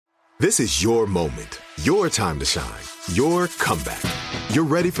This is your moment, your time to shine, your comeback. You're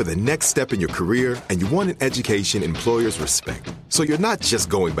ready for the next step in your career, and you want an education employers respect. So you're not just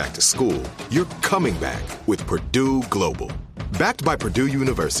going back to school, you're coming back with Purdue Global. Backed by Purdue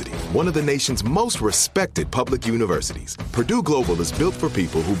University, one of the nation's most respected public universities, Purdue Global is built for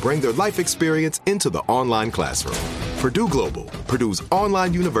people who bring their life experience into the online classroom. Purdue Global, Purdue's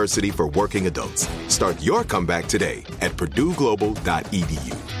online university for working adults. Start your comeback today at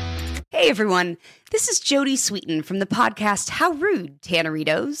purdueglobal.edu. Hey everyone, this is Jody Sweeten from the podcast How Rude,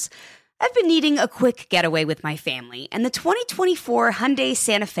 Tanneritos. I've been needing a quick getaway with my family, and the 2024 Hyundai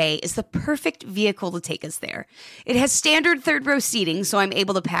Santa Fe is the perfect vehicle to take us there. It has standard third-row seating, so I'm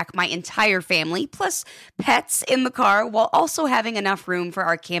able to pack my entire family, plus pets, in the car, while also having enough room for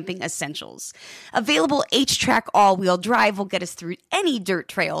our camping essentials. Available H-Track all-wheel drive will get us through any dirt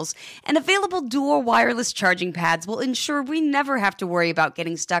trails, and available dual wireless charging pads will ensure we never have to worry about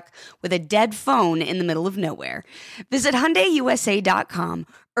getting stuck with a dead phone in the middle of nowhere. Visit HyundaiUSA.com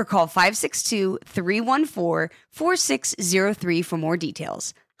or call 562-314-4603 for more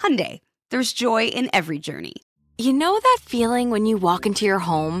details. Hyundai, there's joy in every journey. You know that feeling when you walk into your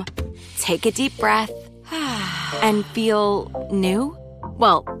home, take a deep breath, and feel new?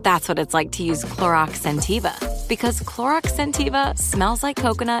 Well, that's what it's like to use Clorox Scentiva. Because Clorox Scentiva smells like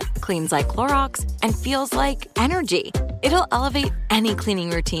coconut, cleans like Clorox, and feels like energy. It'll elevate any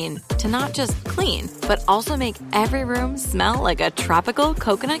cleaning routine to not just clean, but also make every room smell like a tropical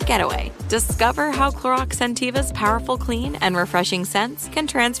coconut getaway. Discover how Clorox Scentiva's powerful clean and refreshing scents can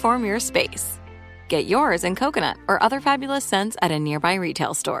transform your space. Get yours in coconut or other fabulous scents at a nearby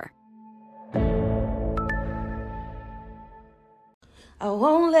retail store. I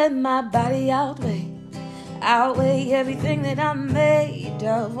won't let my body outweigh everything that I'm made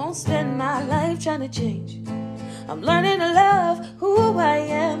of. Won't spend my life trying to change. I'm learning to love who I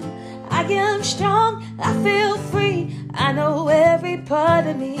am. I am strong, I feel free. I know every part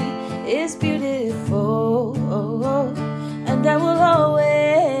of me is beautiful. And I will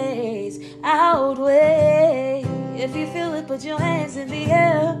always outweigh. If you feel it, put your hands in the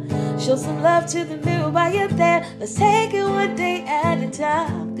air. Show some love to the mirror while you're there. Let's take it one day at a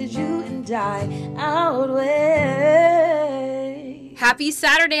time, 'cause you and I outweigh. Happy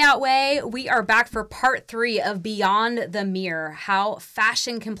Saturday, Outweigh. We are back for part 3 of Beyond the Mirror, how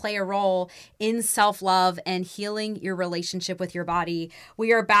fashion can play a role in self-love and healing your relationship with your body.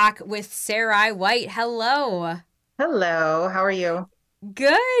 We are back with Sarai White. Hello. Hello, how are you?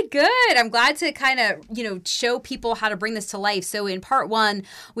 Good. I'm glad to kind of, show people how to bring this to life. So in part 1,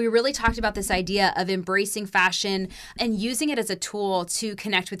 we really talked about this idea of embracing fashion and using it as a tool to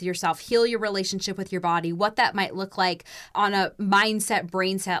connect with yourself, heal your relationship with your body, what that might look like on a mindset,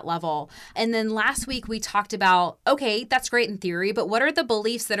 brain set level. And then last week we talked about, okay, that's great in theory, but what are the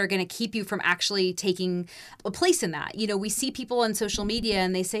beliefs that are going to keep you from actually taking a place in that? We see people on social media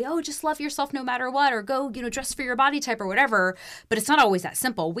and they say, oh, just love yourself no matter what, or go, dress for your body type or whatever. But it's not always that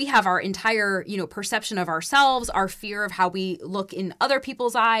simple. We have our entire, perception of ourselves, our fear of how we look in other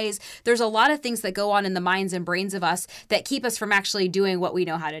people's eyes. There's a lot of things that go on in the minds and brains of us that keep us from actually doing what we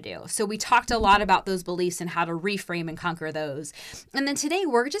know how to do. So we talked a lot about those beliefs and how to reframe and conquer those. And then today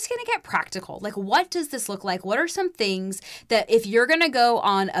we're just going to get practical. Like, what does this look like? What are some things that if you're going to go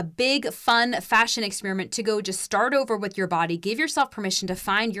on a big, fun fashion experiment to go just start over with your body, give yourself permission to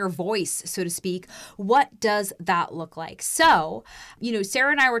find your voice, so to speak, what does that look like? So,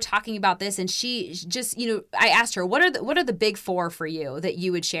 Sarah and I were talking about this, and she just, I asked her, what are the big 4 for you that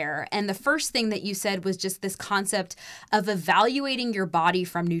you would share? And the first thing that you said was just this concept of evaluating your body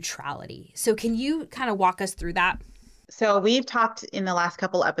from neutrality. So can you kind of walk us through that? So we've talked in the last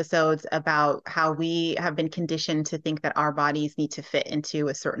couple episodes about how we have been conditioned to think that our bodies need to fit into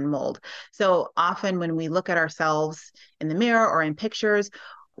a certain mold. So often when we look at ourselves in the mirror or in pictures,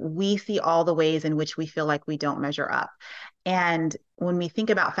 we see all the ways in which we feel like we don't measure up. And when we think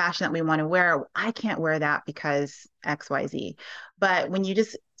about fashion that we want to wear, I can't wear that because XYZ. But when you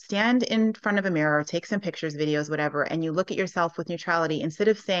just stand in front of a mirror, take some pictures, videos, whatever, and you look at yourself with neutrality, instead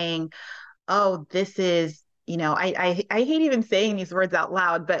of saying, oh, this is, I hate even saying these words out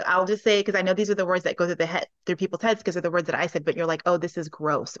loud, but I'll just say, because I know these are the words that go through people's heads because they're the words that I said, but you're like, oh, this is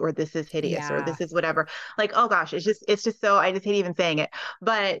gross, or this is hideous, or this is whatever. Like, oh gosh, it's just so, I just hate even saying it.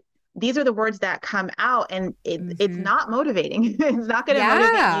 But these are the words that come out, and it's not motivating. It's not going to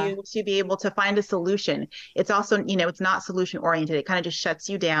motivate you to be able to find a solution. It's also, it's not solution oriented. It kind of just shuts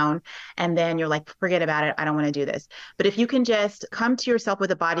you down. And then you're like, forget about it. I don't want to do this. But if you can just come to yourself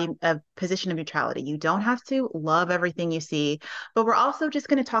with a position of neutrality, you don't have to love everything you see, but we're also just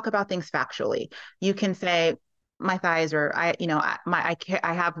going to talk about things factually. You can say, my thighs, or I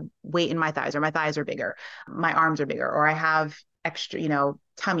have weight in my thighs, or my thighs are bigger, my arms are bigger, or I have extra,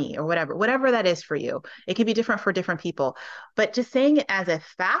 tummy, or whatever that is for you. It can be different for different people, but just saying it as a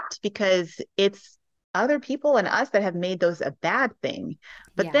fact, because it's other people and us that have made those a bad thing.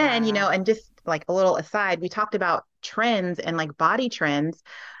 But then, and just like a little aside, we talked about trends and like body trends.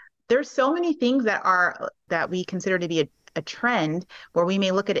 There's so many things that we consider to be a trend, where we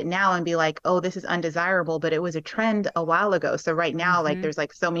may look at it now and be like, oh, this is undesirable, but it was a trend a while ago. So right now, like there's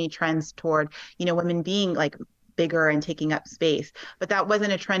like so many trends toward, women being like bigger and taking up space, but that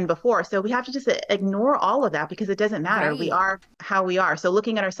wasn't a trend before. So we have to just ignore all of that, because it doesn't matter. Right. We are how we are. So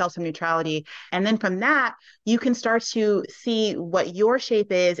looking at ourselves from neutrality, and then from that, you can start to see what your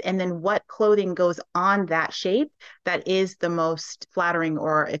shape is, and then what clothing goes on that shape that is the most flattering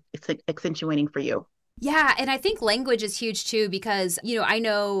or accentuating for you. Yeah. And I think language is huge too, because, I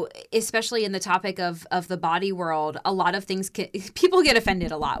know, especially in the topic of the body world, a lot of things, people get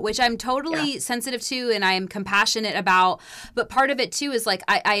offended a lot, which I'm totally sensitive to and I am compassionate about. But part of it too is like,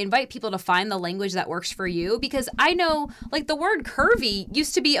 I invite people to find the language that works for you, because I know like the word curvy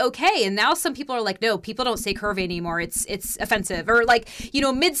used to be okay. And now some people are like, no, people don't say curvy anymore. It's offensive, or like,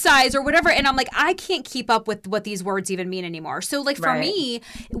 mid-size or whatever. And I'm like, I can't keep up with what these words even mean anymore. So like for me,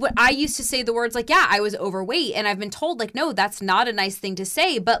 what I used to say the words like, I was overweight, and I've been told like, no, that's not a nice thing to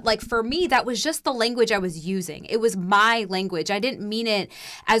say. But like for me, that was just the language I was using. It was my language. I didn't mean it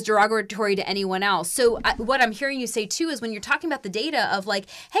as derogatory to anyone else. So what I'm hearing you say too is when you're talking about the data of like,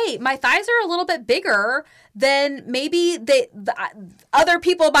 hey, my thighs are a little bit bigger than maybe the other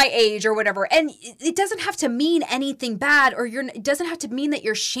people my age or whatever. And it doesn't have to mean anything bad, or it doesn't have to mean that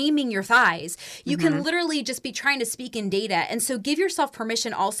you're shaming your thighs. You can literally just be trying to speak in data. And so give yourself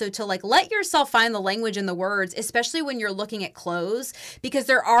permission also to like, let yourself find the language and the words, especially when you're looking at clothes, because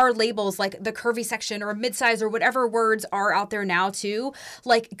there are labels like the curvy section or mid-size or whatever words are out there now too.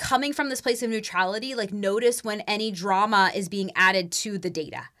 Like coming from this place of neutrality, like notice when any drama is being added to the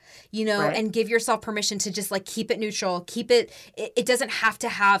data. And give yourself permission to just like keep it neutral, it doesn't have to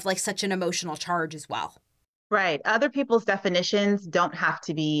have like such an emotional charge as well. Right. Other people's definitions don't have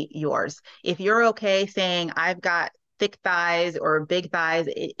to be yours. If you're okay saying I've got thick thighs or big thighs,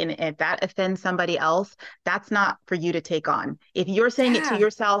 and if that offends somebody else, that's not for you to take on. If you're saying it to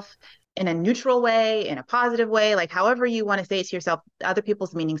yourself in a neutral way, in a positive way, like however you want to say it to yourself, other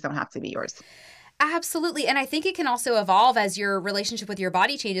people's meanings don't have to be yours. Absolutely. And I think it can also evolve as your relationship with your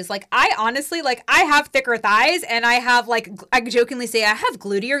body changes. Like I honestly, like I have thicker thighs, and I have like, I jokingly say I have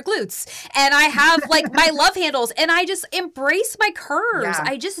gluteer glutes, and I have like my love handles, and I just embrace my curves.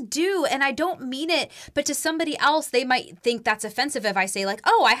 I just do. And I don't mean it, but to somebody else, they might think that's offensive if I say like,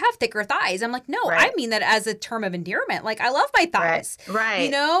 oh, I have thicker thighs. I'm like, no, I mean that as a term of endearment. Like I love my thighs,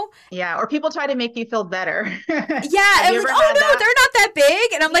 right? Yeah. Or people try to make you feel better. And like, oh no, they're not that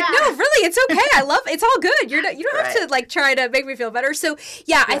big. And I'm like, no, really, it's okay. It's all good. You don't have to like try to make me feel better. So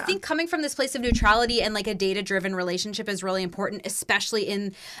I think coming from this place of neutrality and like a data-driven relationship is really important, especially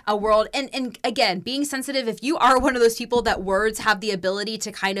in a world. And again, being sensitive, if you are one of those people that words have the ability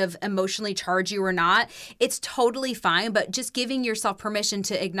to kind of emotionally charge you or not, it's totally fine. But just giving yourself permission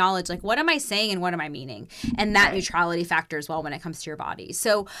to acknowledge like, what am I saying and what am I meaning? And that neutrality factor as well when it comes to your body.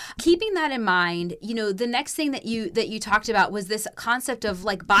 So keeping that in mind, the next thing that you talked about was this concept of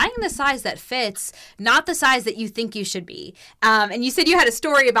like buying the size that fits, not the size that you think you should be. And you said you had a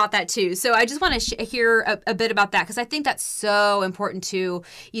story about that too. So I just want to hear a bit about that, because I think that's so important too.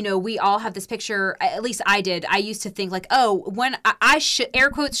 We all have this picture, at least I did. I used to think like, oh, when I should,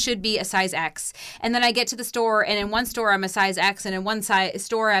 air quotes, should be a size X. And then I get to the store, and in one store I'm a size X, and in one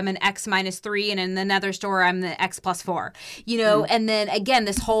store I'm an X -3, and in another store I'm the X +4, and then again,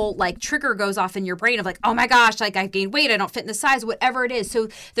 this whole like trigger goes off in your brain of like, oh my gosh, like I've gained weight, I don't fit in the size, whatever it is. So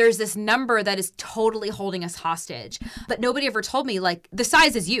there's this number that is totally holding us hostage. But nobody ever told me like the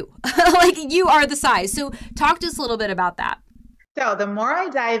size is you. Like you are the size. So talk to us a little bit about that. So the more I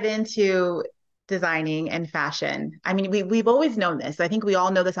dive into designing and fashion, I mean, we've always known this. I think we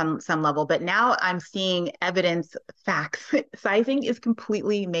all know this on some level, but now I'm seeing evidence, facts. Sizing is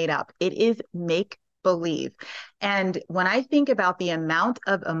completely made up. It is make believe. And when I think about the amount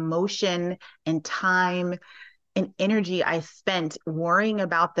of emotion and time and energy I spent worrying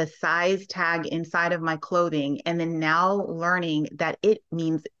about the size tag inside of my clothing, and then now learning that it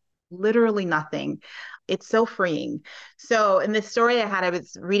means literally nothing, it's so freeing. So in this story I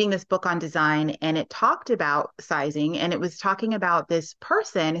was reading this book on design, and it talked about sizing, and it was talking about this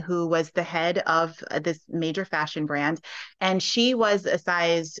person who was the head of this major fashion brand, and she was a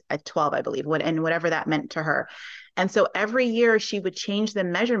size 12, I believe, and whatever that meant to her. And so every year she would change the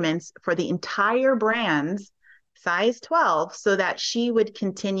measurements for the entire brand's size 12 so that she would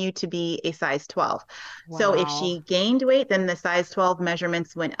continue to be a size 12. Wow. So if she gained weight, then the size 12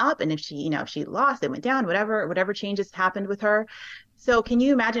 measurements went up. And if she, if she lost, it went down, whatever changes happened with her. So can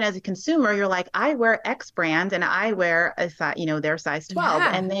you imagine as a consumer, you're like, I wear X brand and I wear a size, their size 12.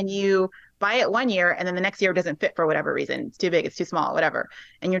 Yeah. And then you buy it one year and then the next year it doesn't fit for whatever reason. It's too big, it's too small, whatever.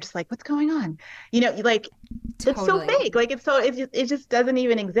 And you're just like, what's going on? Like it's so fake. Like it just doesn't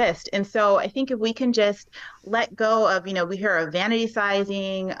even exist. And so I think if we can just let go of, we hear of vanity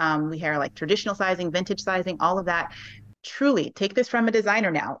sizing, we hear like traditional sizing, vintage sizing, all of that. Truly take this from a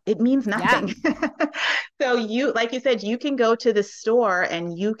designer now. It means nothing. Yeah. So like you said, you can go to the store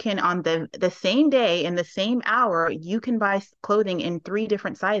and you can on the same day in the same hour, you can buy clothing in 3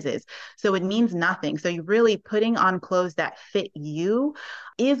 different sizes. So it means nothing. So you really putting on clothes that fit you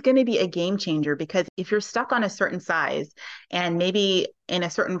is going to be a game changer, because if you're stuck on a certain size and maybe in a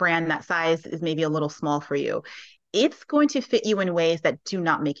certain brand, that size is maybe a little small for you, it's going to fit you in ways that do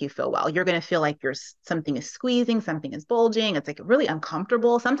not make you feel well. You're going to feel like something is squeezing, something is bulging. It's like really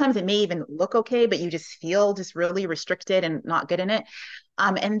uncomfortable. Sometimes it may even look okay, but you just feel just really restricted and not good in it.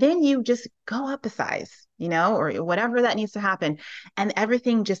 And then you just go up a size, or whatever that needs to happen. And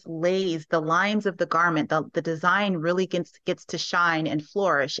everything just lays, the lines of the garment, the design really gets to shine and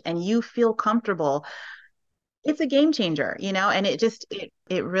flourish, and you feel comfortable. It's a game changer, and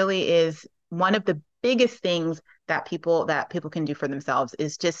it really is one of the biggest things that people can do for themselves,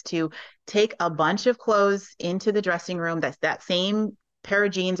 is just to take a bunch of clothes into the dressing room, that's that same pair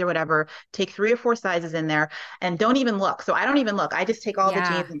of jeans or whatever, take 3 or 4 sizes in there and don't even look. So I don't even look. I just take all the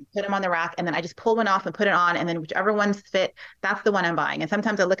jeans and put them on the rack, and then I just pull one off and put it on, and then whichever one's fit, that's the one I'm buying. And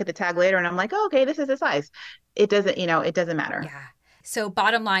sometimes I look at the tag later and I'm like, oh, okay, this is a size. It doesn't, it doesn't matter. Yeah. So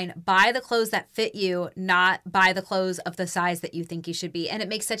bottom line, buy the clothes that fit you, not buy the clothes of the size that you think you should be. And it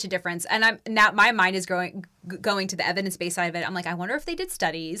makes such a difference. And my mind is going to the evidence-based side of it. I'm like, I wonder if they did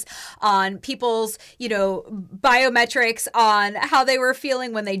studies on people's, biometrics on how they were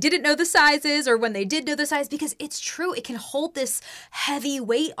feeling when they didn't know the sizes or when they did know the size, because it's true. It can hold this heavy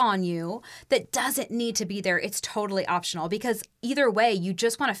weight on you that doesn't need to be there. It's totally optional, because either way, you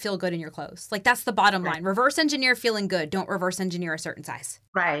just want to feel good in your clothes. Like, that's the bottom line. Reverse engineer feeling good. Don't reverse engineer a certain size.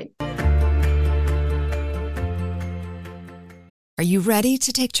 Right. Are you ready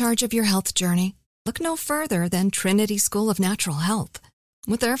to take charge of your health journey? Look no further than Trinity School of Natural Health.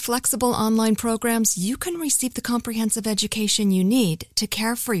 With their flexible online programs, you can receive the comprehensive education you need to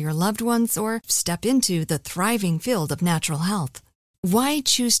care for your loved ones or step into the thriving field of natural health. Why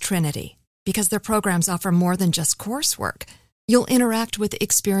choose Trinity? Because their programs offer more than just coursework. You'll interact with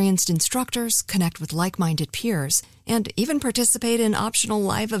experienced instructors, connect with like-minded peers, and even participate in optional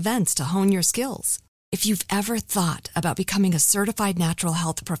live events to hone your skills. If you've ever thought about becoming a certified natural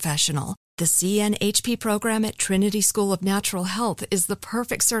health professional, the CNHP program at Trinity School of Natural Health is the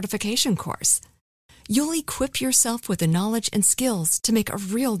perfect certification course. You'll equip yourself with the knowledge and skills to make a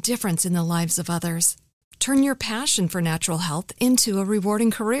real difference in the lives of others. Turn your passion for natural health into a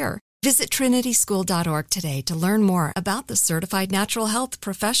rewarding career. Visit trinityschool.org today to learn more about the Certified Natural Health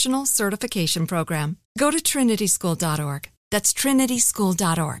Professional Certification Program. Go to trinityschool.org. That's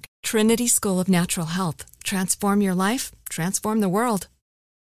trinityschool.org. Trinity School of Natural Health. Transform your life, transform the world.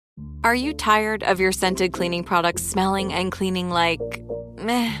 Are you tired of your scented cleaning products smelling and cleaning like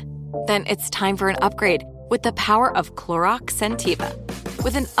meh? Then it's time for an upgrade with the power of Clorox Scentiva.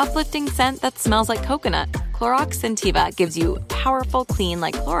 With an uplifting scent that smells like coconut, Clorox Scentiva gives you powerful clean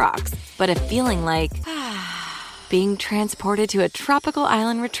like Clorox, but a feeling like being transported to a tropical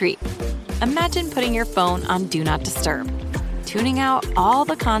island retreat. Imagine putting your phone on Do Not Disturb, tuning out all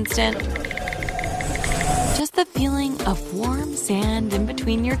the constant, just the feeling of warm sand in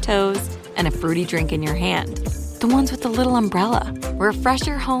between your toes and a fruity drink in your hand. The ones with the little umbrella. Refresh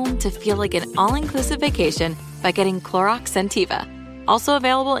your home to feel like an all-inclusive vacation by getting Clorox Scentiva. Also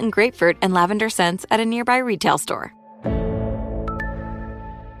available in grapefruit and lavender scents at a nearby retail store.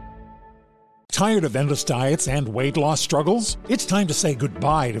 Tired of endless diets and weight loss struggles? It's time to say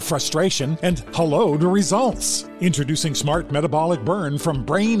goodbye to frustration and hello to results. Introducing Smart Metabolic Burn from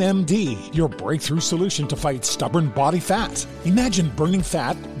Brain MD, your breakthrough solution to fight stubborn body fat. Imagine burning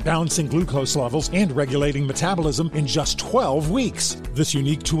fat, balancing glucose levels, and regulating metabolism in just 12 weeks. This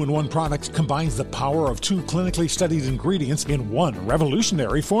unique 2-in-1 product combines the power of 2 clinically studied ingredients in one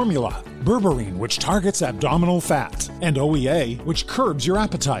revolutionary formula. Berberine, which targets abdominal fat, and OEA, which curbs your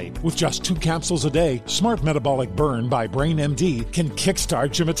appetite. With just 2 capsules a day, Smart Metabolic Burn by Brain MD can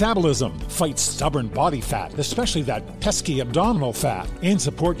kickstart your metabolism, fight stubborn body fat, especially that pesky abdominal fat, and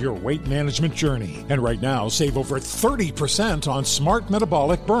support your weight management journey. And right now, save over 30% on Smart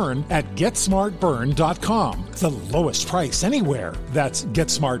Metabolic Burn. Burn at GetSmartBurn.com. The lowest price anywhere. That's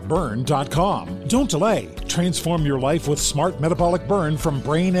GetSmartBurn.com. Don't delay. Transform your life with Smart Metabolic Burn from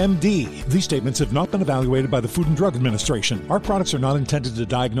Brain MD. These statements have not been evaluated by the Food and Drug Administration. Our products are not intended to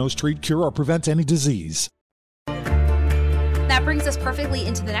diagnose, treat, cure, or prevent any disease. That brings us perfectly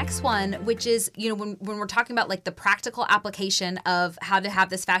into the next one, which is, when we're talking about like the practical application of how to have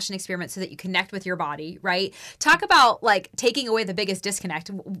this fashion experiment so that you connect with your body, right? Talk about like taking away the biggest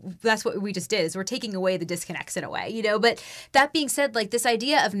disconnect. That's what we just did, is we're taking away the disconnects in a way, But that being said, like this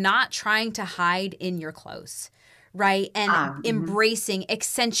idea of not trying to hide in your clothes, right? And embracing,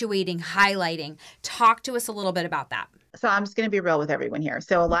 accentuating, highlighting. Talk to us a little bit about that. So I'm just going to be real with everyone here.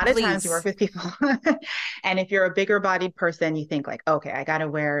 So a lot of times you work with people and if you're a bigger bodied person, you think like, okay, I got to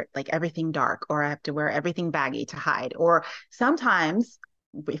wear like everything dark, or I have to wear everything baggy to hide. Or sometimes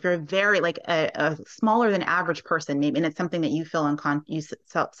if you're very like a smaller than average person, maybe, and it's something that you feel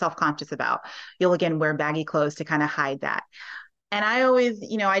self-conscious about, you'll again wear baggy clothes to kind of hide that. And I always,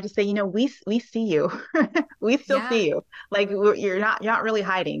 I just say, we see you. We still see you. Like you're not really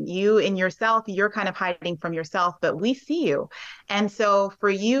hiding. You in yourself, you're kind of hiding from yourself, but we see you. And so for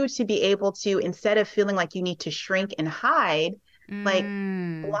you to be able to, instead of feeling like you need to shrink and hide, like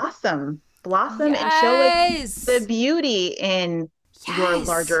blossom and show like the beauty in your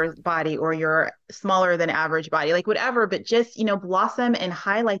larger body or your smaller than average body, like whatever, but just, blossom and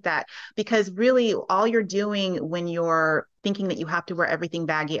highlight that, because really all you're doing when you're thinking that you have to wear everything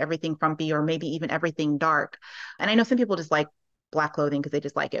baggy, everything frumpy, or maybe even everything dark. And I know some people just like black clothing because they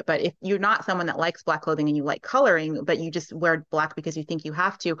just like it. But if you're not someone that likes black clothing and you like coloring, but you just wear black because you think you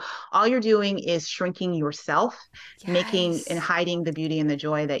have to, all you're doing is shrinking yourself, making and hiding the beauty and the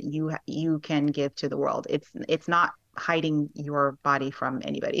joy that you can give to the world. It's not hiding your body from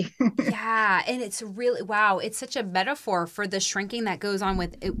anybody. Yeah. And it's really, wow, it's such a metaphor for the shrinking that goes on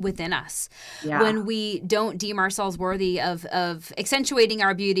within us. Yeah. When we don't deem ourselves worthy of accentuating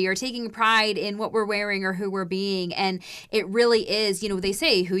our beauty or taking pride in what we're wearing or who we're being. And it really is, they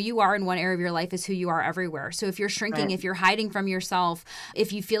say who you are in one area of your life is who you are everywhere. So if you're shrinking, if you're hiding from yourself,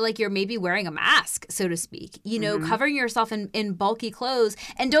 if you feel like you're maybe wearing a mask, so to speak, covering yourself in bulky clothes.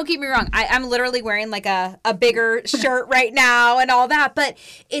 And don't get me wrong, I'm literally wearing like a bigger shirt right now and all that, but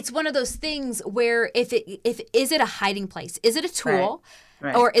it's one of those things where is it a hiding place? Is it a tool?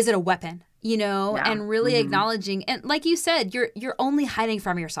 Right. Or is it a weapon? And really acknowledging, and like you said, you're only hiding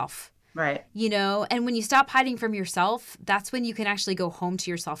from yourself. Right. And when you stop hiding from yourself, that's when you can actually go home to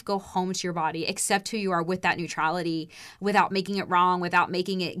yourself, go home to your body, accept who you are with that neutrality, without making it wrong, without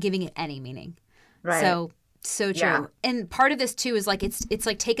giving it any meaning. Right. So true. Yeah. And part of this too is like it's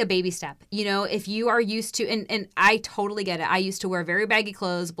like take a baby step. If you are used to, and I totally get it. I used to wear very baggy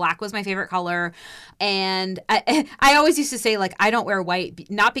clothes. Black was my favorite color. And I always used to say like I don't wear white,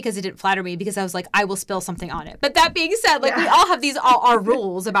 not because it didn't flatter me, because I was like I will spill something on it. But that being said, like we all have our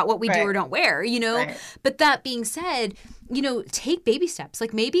rules about what we do or don't wear, Right. But that being said, take baby steps.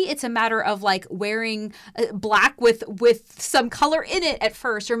 Like maybe it's a matter of like wearing black with some color in it at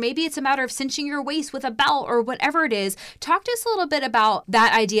first, or maybe it's a matter of cinching your waist with a belt or whatever it is. Talk to us a little bit about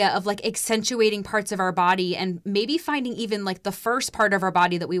that idea of like accentuating parts of our body, and maybe finding even like the first part of our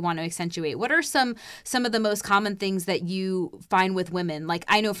body that we want to accentuate. What are some of the most common things that you find with women? Like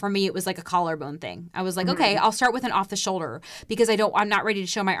I know for me, it was like a collarbone thing. I was like, okay, I'll start with an off the shoulder because I'm not ready to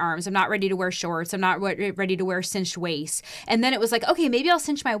show my arms. I'm not ready to wear shorts. I'm not ready to wear cinched waist. And then it was like, okay, maybe I'll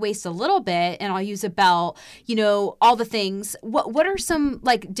cinch my waist a little bit and I'll use a belt, all the things. What are some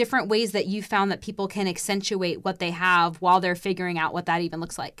like different ways that you found that people can accentuate what they have while they're figuring out what that even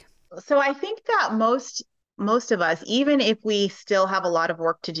looks like? So I think that most of us, even if we still have a lot of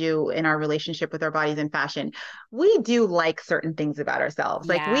work to do in our relationship with our bodies and fashion, we do like certain things about ourselves.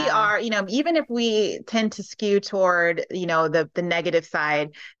 Like we are, even if we tend to skew toward, the negative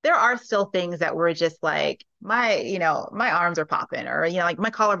side, there are still things that we're just like, my arms are popping, or, like my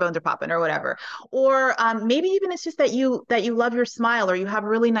collarbones are popping or whatever. Or maybe even it's just that you love your smile, or you have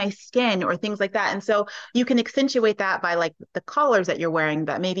really nice skin or things like that. And so you can accentuate that by like the collars that you're wearing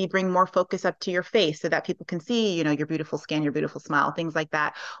that maybe bring more focus up to your face so that people can see, your beautiful skin, your beautiful smile, things like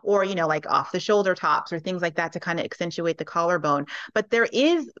that. Or, like off the shoulder tops or things like that to kind of accentuate the collarbone. But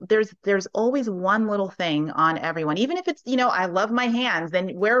there's always one little thing on everyone. Even if it's, I love my hands,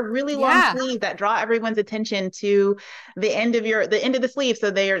 then wear really long sleeves that draw everyone's attention to the end of the sleeve, so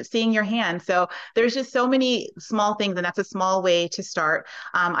they are seeing your hand. So there's just so many small things, and that's a small way to start.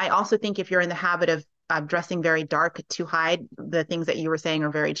 I also think if you're in the habit of dressing very dark to hide the things that you were saying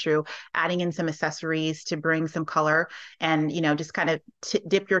are very true. Adding in some accessories to bring some color, and, just kind of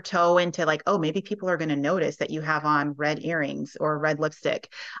dip your toe into like, oh, maybe people are going to notice that you have on red earrings or red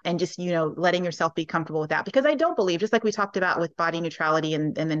lipstick, and just, letting yourself be comfortable with that. Because I don't believe, just like we talked about with body neutrality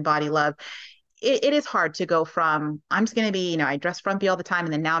and then body love, it is hard to go from, I'm just going to be, I dress frumpy all the time,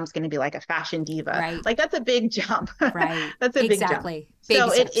 and then now I'm just going to be like a fashion diva. Right. Like, that's a big jump. Right. That's a big jump. Exactly. So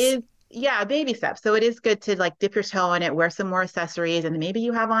Baby steps. it is, yeah, baby steps. So it is good to like dip your toe in it, wear some more accessories, and maybe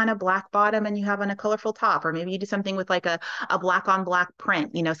you have on a black bottom and you have on a colorful top, or maybe you do something with like a black on black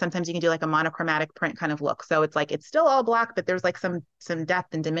print. Sometimes you can do like a monochromatic print kind of look. So it's like, it's still all black, but there's like some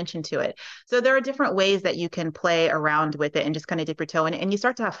depth and dimension to it. So there are different ways that you can play around with it and just kind of dip your toe in it, and you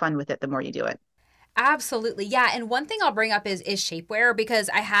start to have fun with it the more you do it. Absolutely. Yeah. And one thing I'll bring up is shapewear, because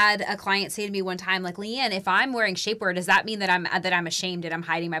I had a client say to me one time, like, Leanne, if I'm wearing shapewear, does that mean that I'm ashamed and I'm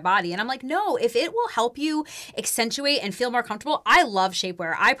hiding my body? And I'm like, no, if it will help you accentuate and feel more comfortable. I love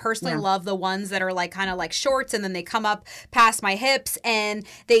shapewear. I personally love the ones that are like kind of like shorts, and then they come up past my hips, and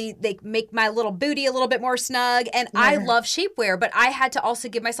they make my little booty a little bit more snug. And I love shapewear, but I had to also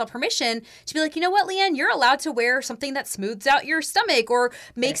give myself permission to be like, you know what, Leanne, you're allowed to wear something that smooths out your stomach or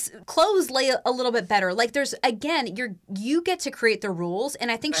makes clothes lay a little bit better. Like, there's, again, you get to create the rules. And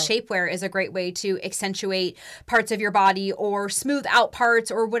I think shapewear is a great way to accentuate parts of your body or smooth out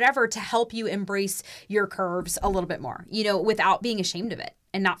parts or whatever, to help you embrace your curves a little bit more, without being ashamed of it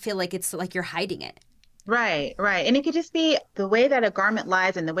and not feel like it's like you're hiding it. Right. And it could just be the way that a garment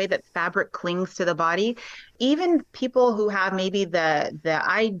lies and the way that fabric clings to the body. Even people who have maybe the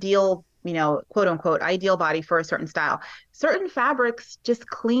ideal, quote unquote, ideal body for a certain style, certain fabrics just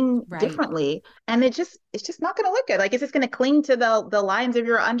cling differently, and it's just not going to look good. Like, it's just going to cling to the lines of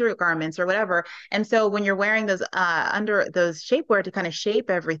your undergarments or whatever. And so when you're wearing those under those shapewear to kind of shape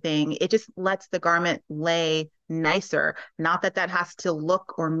everything, it just lets the garment lay nicer. Not that has to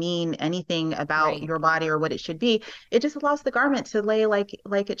look or mean anything about your body or what it should be. It just allows the garment to lay like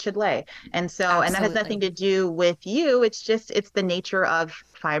it should lay. And so, Absolutely. and that has nothing to do with you. It's the nature of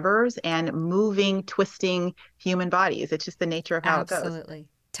fibers and moving, twisting human bodies. It's just the nature of how it goes. Absolutely.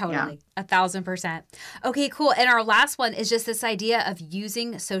 Totally. 1,000%. Okay, cool. And our last one is just this idea of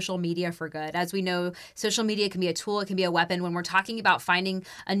using social media for good. As we know, social media can be a tool. It can be a weapon when we're talking about finding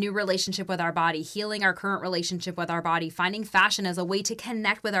a new relationship with our body, healing our current relationship with our body, finding fashion as a way to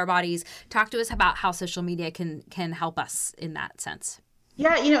connect with our bodies. Talk to us about how social media can help us in that sense.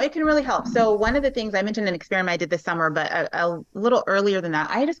 Yeah, it can really help. So one of the things I mentioned, an experiment I did this summer, but a little earlier than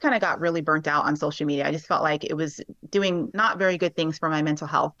that, I just kind of got really burnt out on social media. I just felt like it was doing not very good things for my mental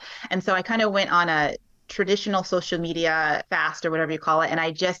health. And so I kind of went on a traditional social media fast, or whatever you call it. And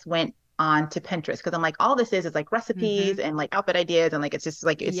I just went on to Pinterest, because I'm like, all this is like recipes and like outfit ideas. And like, it's just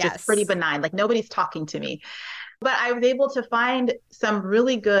like, it's just pretty benign. Like, nobody's talking to me. But I was able to find some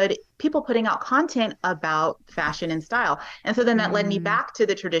really good people putting out content about fashion and style. And so then that led me back to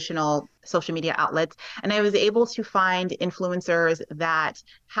the traditional social media outlets. And I was able to find influencers that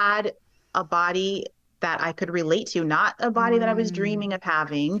had a body that I could relate to, not a body that I was dreaming of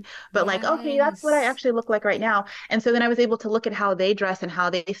having, but like, okay, that's what I actually look like right now. And so then I was able to look at how they dress and how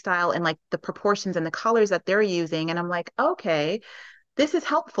they style and like the proportions and the colors that they're using. And I'm like, okay, this is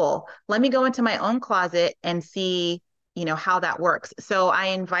helpful. Let me go into my own closet and see, how that works. So I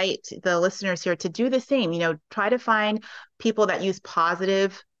invite the listeners here to do the same, try to find people that use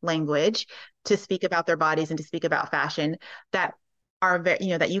positive language to speak about their bodies and to speak about fashion that are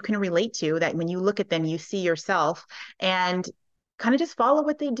very, that you can relate to, that when you look at them, you see yourself, and kind of just follow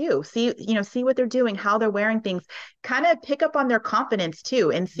what they do. See what they're doing, how they're wearing things, kind of pick up on their confidence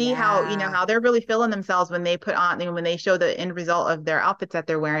too, and see how, how they're really feeling themselves when they put on, when they show the end result of their outfits that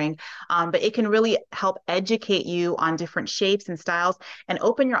they're wearing. But it can really help educate you on different shapes and styles, and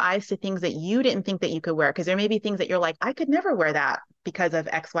open your eyes to things that you didn't think that you could wear. Because there may be things that you're like, I could never wear that because of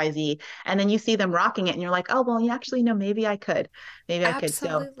XYZ. And then you see them rocking it and you're like, oh, well, maybe I could.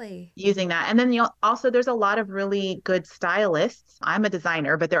 Absolutely. So using that. And then there's a lot of really good stylists. I'm a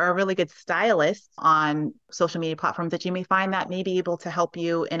designer, but there are really good stylists on social media platforms that you may find that may be able to help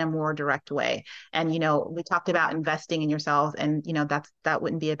you in a more direct way. And, we talked about investing in yourself, and, that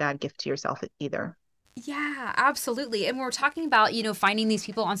wouldn't be a bad gift to yourself either. Yeah, absolutely. And we're talking about, finding these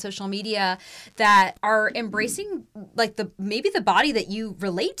people on social media that are embracing like maybe the body that you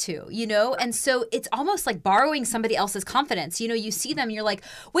relate to, and so it's almost like borrowing somebody else's confidence. You see them, you're like,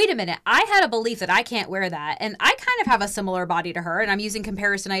 wait a minute, I had a belief that I can't wear that. And I kind of have a similar body to her, and I'm using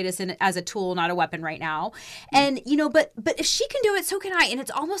comparisonitis as a tool, not a weapon right now. And, but if she can do it, so can I. And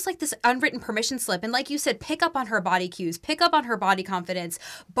it's almost like this unwritten permission slip. And like you said, pick up on her body cues, pick up on her body confidence,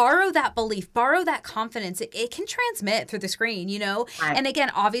 borrow that belief, borrow that confidence, confidence, it can transmit through the screen, Right. And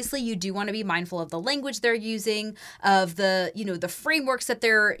again, obviously you do want to be mindful of the language they're using, of the, the frameworks that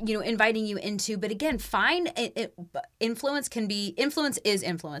they're, inviting you into. But again, influence is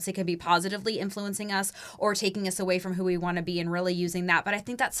influence. It can be positively influencing us or taking us away from who we want to be, and really using that. But I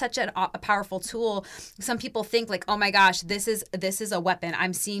think that's such a powerful tool. Some people think like, oh my gosh, this is a weapon.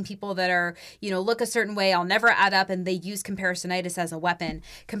 I'm seeing people that are, look a certain way, I'll never add up, and they use comparisonitis as a weapon.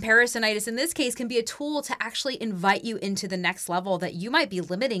 Comparisonitis in this case can be a tool to actually invite you into the next level that you might be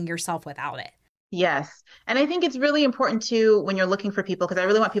limiting yourself without it. Yes. And I think it's really important too, when you're looking for people, because I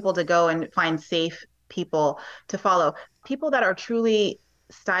really want people to go and find safe people to follow, people that are truly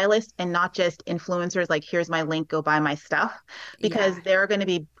stylists and not just influencers, like here's my link, go buy my stuff, because they're going to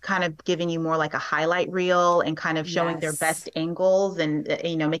be kind of giving you more like a highlight reel and kind of showing their best angles and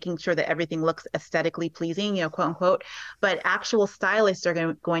making sure that everything looks aesthetically pleasing, quote unquote. But actual stylists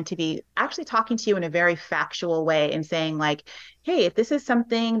are going to be actually talking to you in a very factual way and saying like, hey, if this is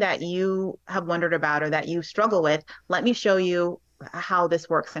something that you have wondered about or that you struggle with, let me show you how this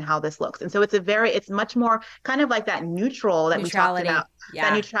works and how this looks. And so it's much more kind of like that neutrality we talked about,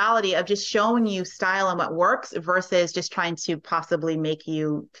 that neutrality of just showing you style and what works versus just trying to possibly make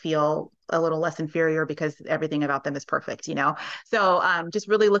you feel a little less inferior because everything about them is perfect, So just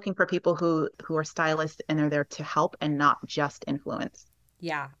really looking for people who are stylists and they're there to help and not just influence.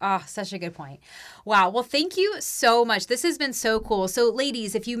 Yeah. Oh, such a good point. Wow. Well, thank you so much. This has been so cool. So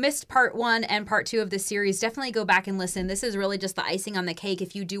ladies, if you missed part 1 and part 2 of this series, definitely go back and listen. This is really just the icing on the cake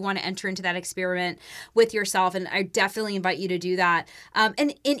if you do want to enter into that experiment with yourself. And I definitely invite you to do that.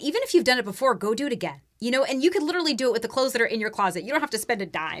 And even if you've done it before, go do it again. And you could literally do it with the clothes that are in your closet. You don't have to spend a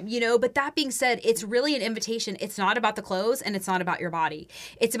dime, But that being said, it's really an invitation. It's not about the clothes and it's not about your body.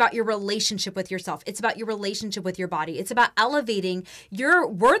 It's about your relationship with yourself. It's about your relationship with your body. It's about elevating your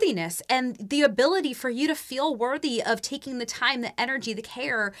worthiness and the ability for you to feel worthy of taking the time, the energy, the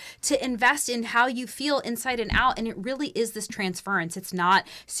care to invest in how you feel inside and out. And it really is this transference. It's not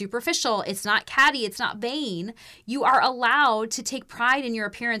superficial. It's not catty. It's not vain. You are allowed to take pride in your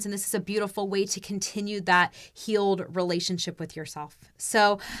appearance. And this is a beautiful way to continue that healed relationship with yourself.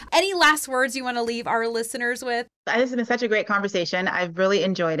 So any last words you want to leave our listeners with? This has been such a great conversation. I've really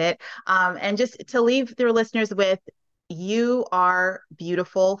enjoyed it. And just to leave their listeners with, you are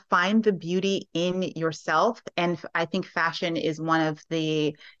beautiful. Find the beauty in yourself. And I think fashion is one of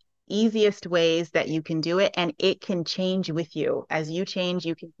the easiest ways that you can do it, and it can change with you. As you change,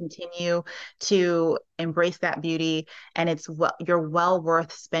 you can continue to embrace that beauty, and you're well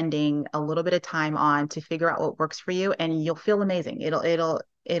worth spending a little bit of time on to figure out what works for you, and you'll feel amazing.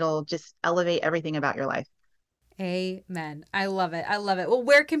 It'll just elevate everything about your life. Amen. I love it. Well,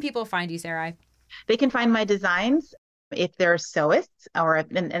 where can people find you, Sarai? They can find my designs if they're sewists,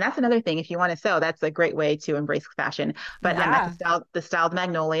 and that's another thing. If you want to sew, that's a great way to embrace fashion. But I'm at the Styled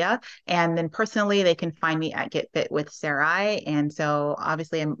Magnolia. And then personally, they can find me at Get Fit with Sarai. And so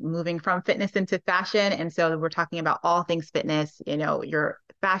obviously I'm moving from fitness into fashion. And so we're talking about all things fitness, your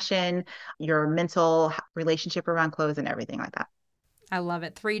fashion, your mental relationship around clothes and everything like that. I love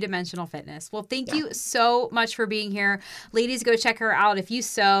it. 3-dimensional fitness. Well, thank you so much for being here. Ladies, go check her out. If you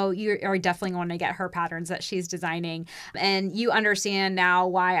sew, you are definitely going to get her patterns that she's designing. And you understand now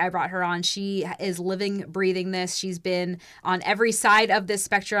why I brought her on. She is living, breathing this. She's been on every side of this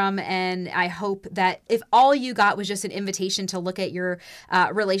spectrum. And I hope that if all you got was just an invitation to look at your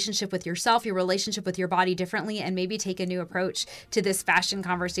relationship with yourself, your relationship with your body differently, and maybe take a new approach to this fashion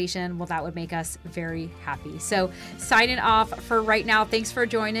conversation, well, that would make us very happy. So signing off for right now. Thanks for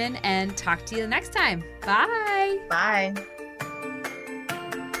joining, and talk to you next time. Bye. Bye.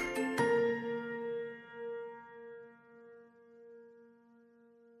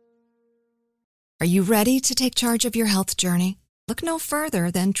 Are you ready to take charge of your health journey? Look no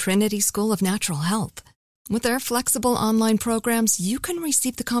further than Trinity School of Natural Health. With their flexible online programs, you can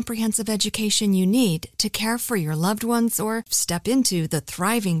receive the comprehensive education you need to care for your loved ones or step into the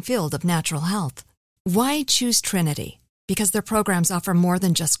thriving field of natural health. Why choose Trinity? Because their programs offer more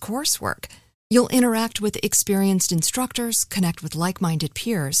than just coursework. You'll interact with experienced instructors, connect with like-minded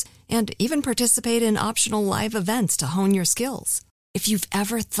peers, and even participate in optional live events to hone your skills. If you've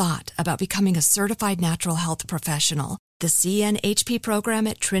ever thought about becoming a certified natural health professional, the CNHP program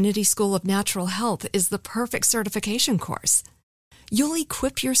at Trinity School of Natural Health is the perfect certification course. You'll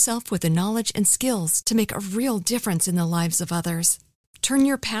equip yourself with the knowledge and skills to make a real difference in the lives of others. Turn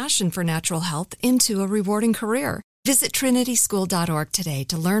your passion for natural health into a rewarding career. Visit trinityschool.org today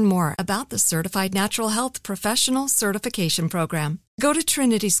to learn more about the Certified Natural Health Professional Certification Program. Go to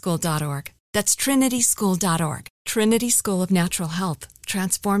trinityschool.org. That's trinityschool.org. Trinity School of Natural Health.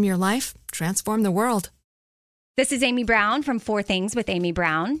 Transform your life transform the world. This is Amy Brown from 4 Things with Amy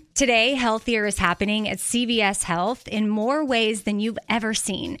Brown. Today, healthier is happening at CVS Health in more ways than you've ever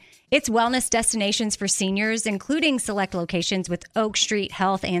seen. It's wellness destinations for seniors, including select locations with Oak Street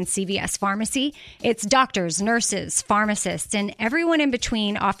Health and CVS Pharmacy. It's doctors, nurses, pharmacists, and everyone in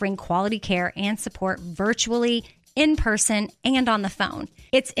between offering quality care and support virtually, in person, and on the phone.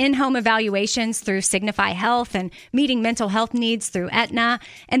 It's in-home evaluations through Signify Health and meeting mental health needs through Aetna.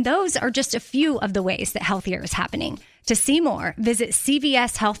 And those are just a few of the ways that healthier is happening. To see more, visit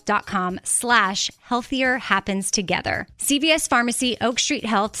cvshealth.com/healthier happens together. CVS Pharmacy, Oak Street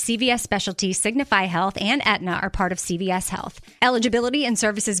Health, CVS Specialty, Signify Health, and Aetna are part of CVS Health. Eligibility and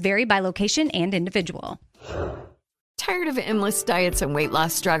services vary by location and individual. Tired of endless diets and weight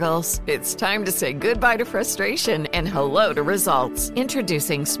loss struggles? It's time to say goodbye to frustration and hello to results.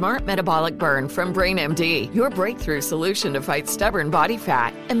 Introducing Smart Metabolic Burn from BrainMD, your breakthrough solution to fight stubborn body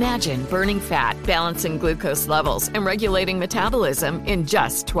fat. Imagine burning fat, balancing glucose levels, and regulating metabolism in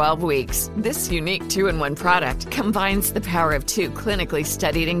just 12 weeks. This unique 2-in-1 product combines the power of 2 clinically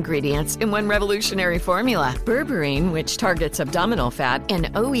studied ingredients in one revolutionary formula. Berberine, which targets abdominal fat,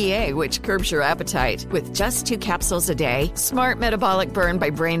 and OEA, which curbs your appetite. With just 2 capsules a day, Smart Metabolic Burn by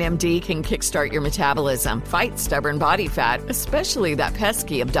BrainMD can kickstart your metabolism, fight stubborn body fat, especially that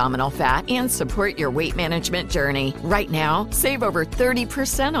pesky abdominal fat, and support your weight management journey. Right now, save over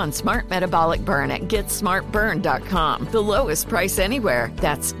 30% on Smart Metabolic Burn at GetSmartBurn.com. The lowest price anywhere.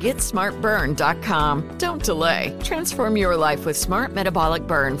 That's GetSmartBurn.com. Don't delay. Transform your life with Smart Metabolic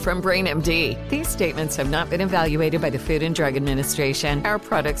Burn from BrainMD. These statements have not been evaluated by the Food and Drug Administration. Our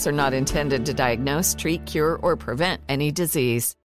products are not intended to diagnose, treat, cure, or prevent any disease.